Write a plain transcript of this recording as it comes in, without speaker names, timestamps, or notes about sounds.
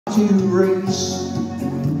to race,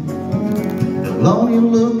 the lonely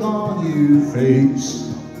look on your face.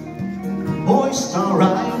 Boy, it's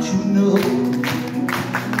alright, you know.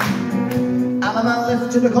 Out of my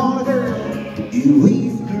left to the corner, girl, you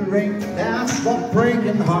leave the ring. That's what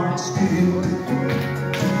breaking hearts do.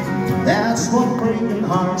 That's what breaking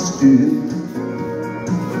hearts do.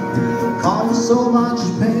 Cause so much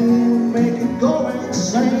pain, make it go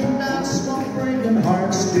insane. That's what breaking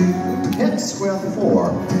hearts do. Hit square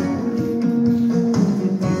 4.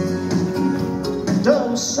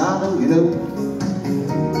 Don't saddle, you know.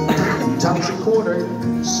 Touch a quarter,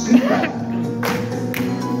 scoot back.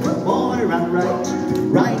 Boy, run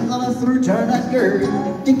right on a through turn that girl.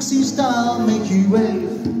 Dixie style, make you wave.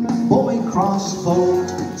 Boy, cross fold,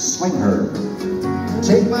 swing her.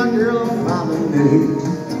 Take my girl by the neck.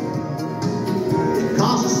 It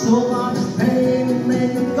causes so much pain,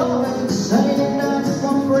 make it go insane. That's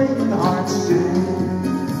what breaking hearts do.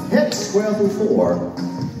 Hit square 4.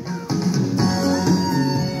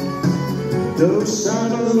 No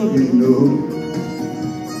saddle, you know.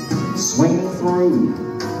 Swing through.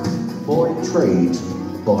 Boy, trade.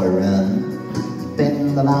 Boy, run.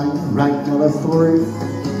 Bend the line, right on a through.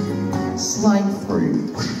 Slide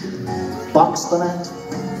through. Box the net.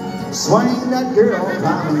 Swing that girl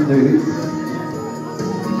down new.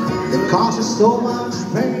 It causes so much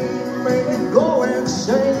pain, make it go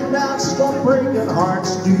insane. That's what breaking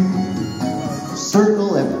hearts do.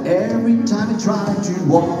 Circle left every time you try to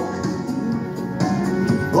walk.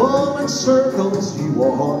 Oh, in circles you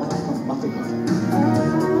walk.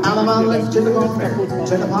 Out of my left to the corner,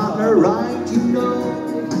 to the partner right, you know.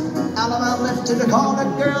 Out of my left to the corner,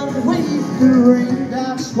 girl, wave the ring.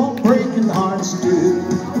 That's what breaking hearts do.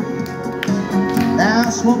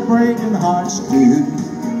 That's what breaking hearts do.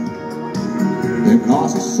 It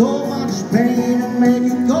causes so much pain and make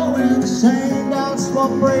it go insane. That's what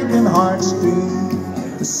breaking hearts do.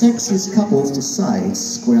 The sexiest couples decide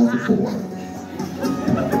square 4.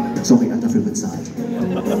 Sorry, I'm dafür bezahlt.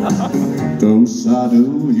 Don't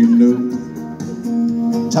saddle, you know.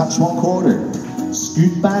 Touch 1 quarter,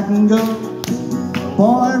 scoot back and go.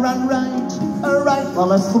 Boy, run right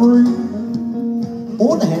on a through.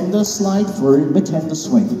 Ohne Hände slide through, mit Hände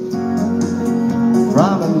swing.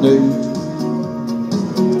 Promenade.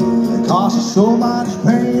 It causes so much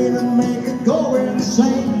pain and make it go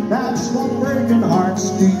insane. That's what breaking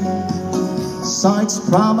hearts do. Sides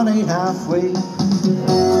promenade halfway.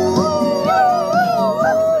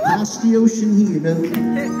 Past the ocean here, no.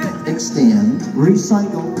 Extend,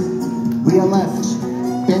 recycle. We are left,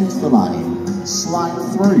 bend the line, slide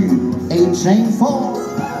through, a chain 4.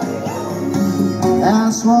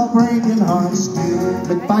 That's what breaking hearts do.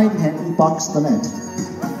 Mit beiden Händen box the net.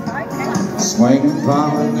 Swing and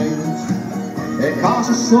promenade. It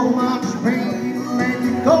causes so much pain, make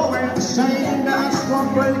it go insane. That's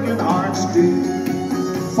what breaking hearts do.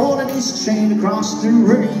 Folding his chain across the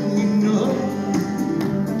ring, you know.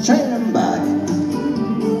 Chain him back.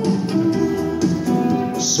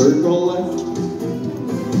 Circle left.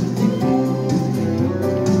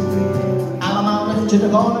 Out of my left to the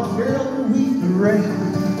corner, girl, we rain.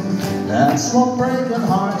 That's what breaking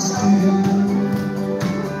hearts do.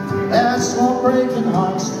 That's what breaking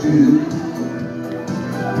hearts do.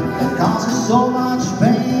 It causes so much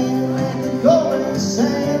pain, make it go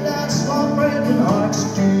insane. That's what breaking hearts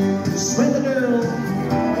do. Swing the girl.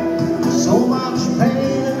 So much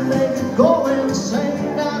pain and make it go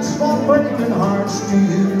insane. That's what breaking hearts do.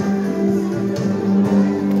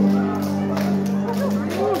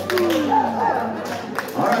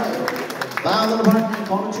 Alright, found in the parking,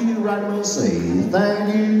 coming to you right away. Say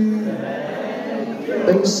thank you.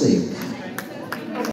 Be safe.